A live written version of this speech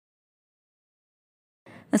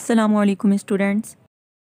Assalamu alaikum students.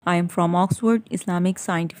 I am from Oxford Islamic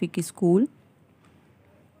Scientific School.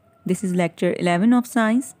 This is lecture 11 of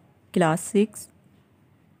science, class 6.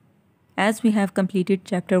 As we have completed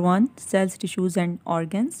chapter 1, cells, tissues and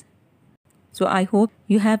organs. So I hope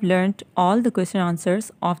you have learnt all the question answers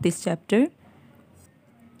of this chapter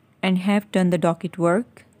and have done the docket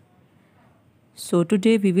work. So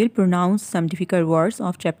today we will pronounce some difficult words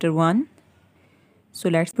of chapter 1. So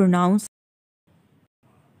let's pronounce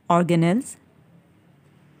organelles,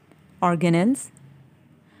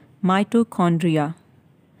 mitochondria,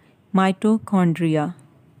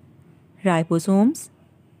 ribosomes,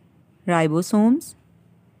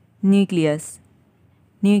 nucleus,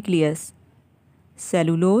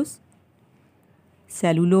 cellulose,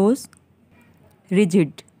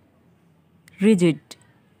 rigid,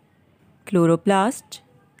 chloroplast,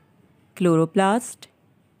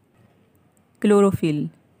 chlorophyll,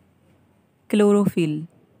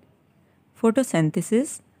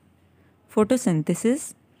 photosynthesis,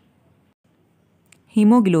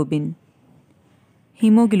 hemoglobin,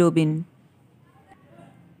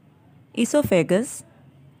 esophagus,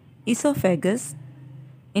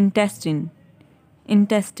 intestine,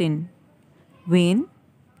 vein,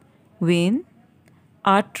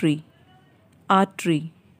 artery,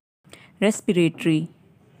 respiratory,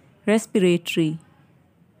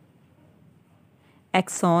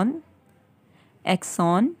 axon,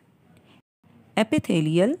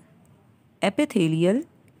 epithelial,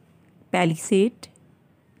 palisade,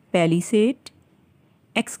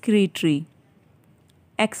 excretory,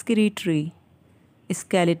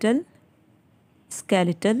 skeletal.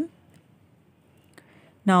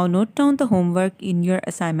 Now note down the homework in your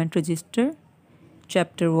assignment register.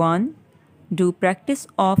 Chapter 1. Do practice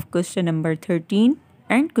of question number 13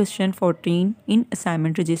 and question 14 in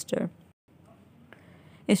assignment register.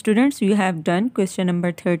 Students, you have done question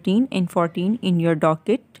number 13 and 14 in your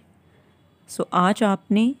docket. So आज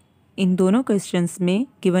आपने इन दोनों questions में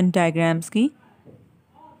given diagrams की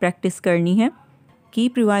practice करनी है.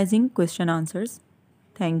 Keep revising question answers.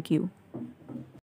 Thank you.